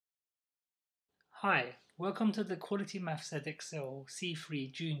Hi, welcome to the Quality Maths Edexcel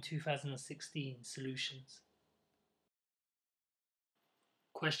C3 June 2016 solutions.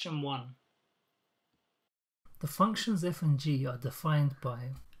 Question 1. The functions f and g are defined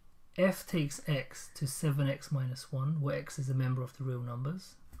by f takes x to 7x minus 1, where x is a member of the real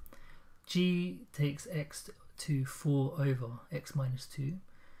numbers. G takes x to 4 over x minus 2,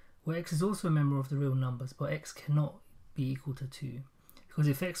 where x is also a member of the real numbers, but x cannot be equal to 2. Because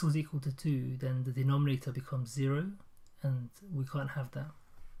if x was equal to 2, then the denominator becomes 0, and we can't have that.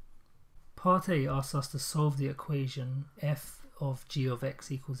 Part A asks us to solve the equation f of g of x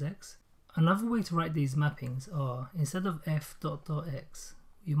equals x. Another way to write these mappings are, instead of f dot dot x,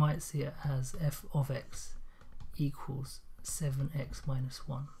 you might see it as f of x equals 7x minus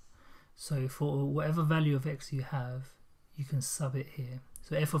 1. So for whatever value of x you have, you can sub it here.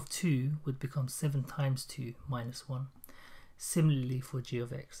 So f of 2 would become 7 times 2 minus 1. Similarly for g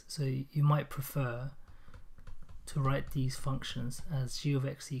of x, so you might prefer to write these functions as g of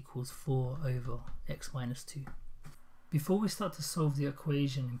x equals 4 over x minus 2. Before we start to solve the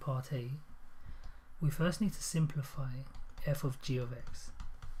equation in part A, we first need to simplify f of g of x.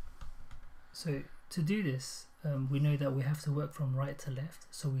 So to do this, we know that we have to work from right to left,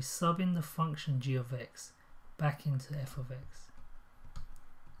 so we sub in the function g of x back into f of x.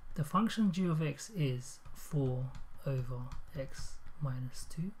 The function g of x is 4 over x minus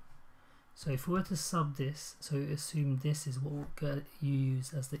 2. So if we were to sub this, so assume this is what you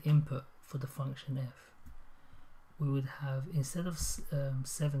use as the input for the function f, we would have, instead of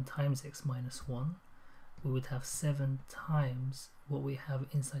 7 times x minus 1, we would have 7 times what we have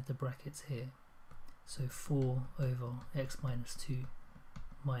inside the brackets here. So 4 over x minus 2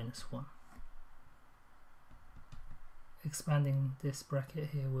 minus 1. Expanding this bracket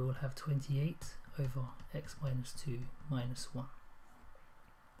here, we will have 28 over x minus 2 minus 1.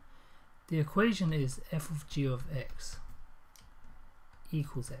 The equation is f of g of x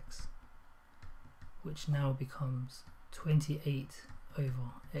equals x, which now becomes 28 over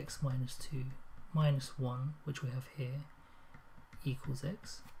x minus 2 minus 1, which we have here, equals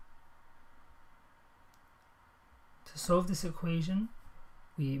x. To solve this equation,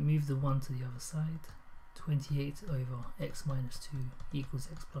 we move the 1 to the other side. 28 over x minus 2 equals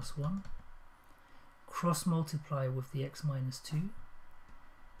x plus 1. Cross multiply with the x minus 2,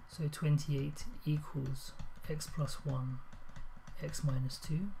 so 28 equals x plus 1 x minus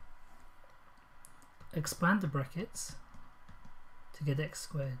 2. Expand the brackets to get x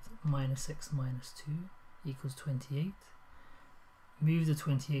squared minus x minus 2 equals 28. Move the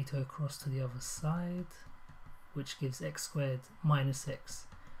 28 across to the other side, which gives x squared minus x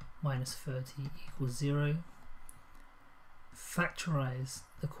minus 30 equals 0. Factorize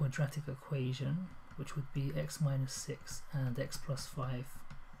the quadratic equation, which would be x minus 6 and x plus 5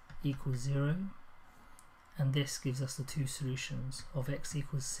 equals 0, and this gives us the two solutions of x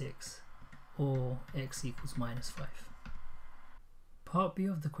equals 6 or x equals minus 5. Part B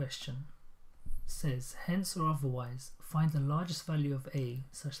of the question says, hence or otherwise find the largest value of a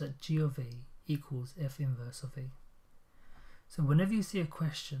such that g of a equals f inverse of a. So whenever you see a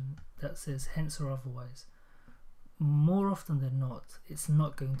question that says hence or otherwise, more often than not, it's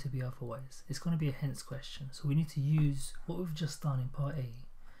not going to be otherwise. It's going to be a hence question. So we need to use what we've just done in part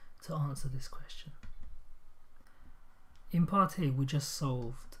A to answer this question. In part A, we just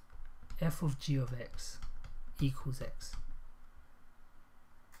solved f of g of x equals x.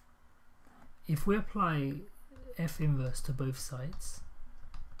 If we apply f inverse to both sides,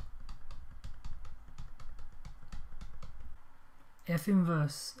 f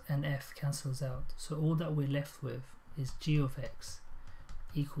inverse and f cancels out, so all that we're left with is g of x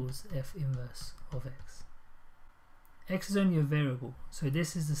equals f inverse of x. X is only a variable, so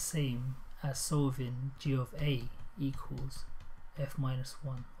this is the same as solving g of a equals f minus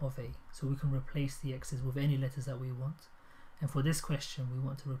 1 of a. So we can replace the x's with any letters that we want, and for this question we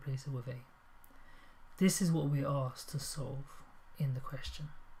want to replace it with a. This is what we're asked to solve in the question.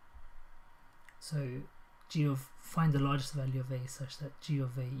 So find the largest value of a such that g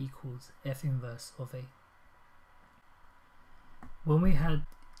of a equals f inverse of a. When we had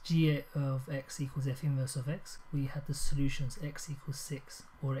g of x equals f inverse of x, we had the solutions x equals 6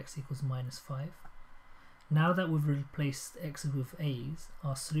 or x equals minus 5. Now that we've replaced x with a's,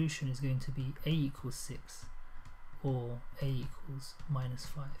 our solution is going to be a equals 6 or a equals minus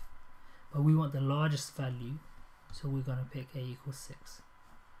 5. But we want the largest value, so we're going to pick a equals 6.